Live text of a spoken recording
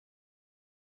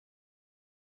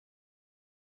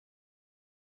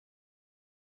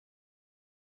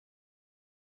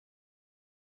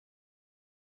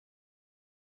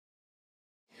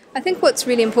I think what's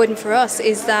really important for us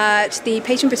is that the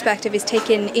patient perspective is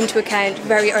taken into account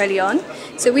very early on.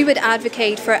 So we would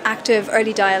advocate for active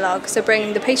early dialogue, so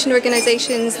bringing the patient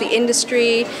organisations, the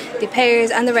industry, the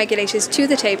payers and the regulators to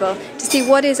the table to see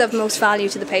what is of most value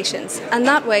to the patients. And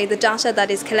that way the data that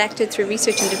is collected through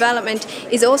research and development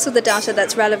is also the data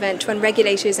that's relevant when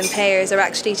regulators and payers are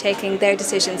actually taking their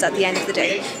decisions at the end of the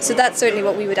day. So that's certainly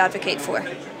what we would advocate for.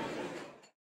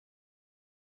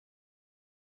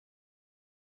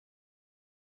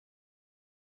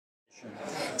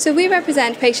 So we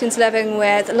represent patients living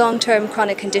with long-term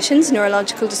chronic conditions,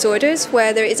 neurological disorders,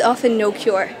 where there is often no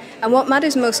cure. And what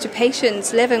matters most to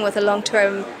patients living with a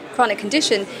long-term chronic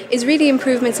condition is really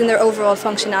improvements in their overall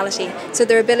functionality. So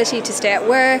their ability to stay at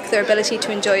work, their ability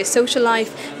to enjoy a social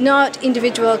life, not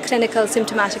individual clinical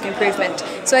symptomatic improvement.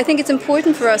 So I think it's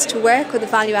important for us to work with the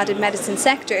value-added medicine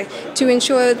sector to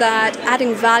ensure that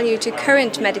adding value to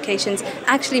current medications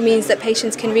actually means that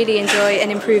patients can really enjoy an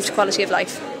improved quality of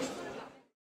life.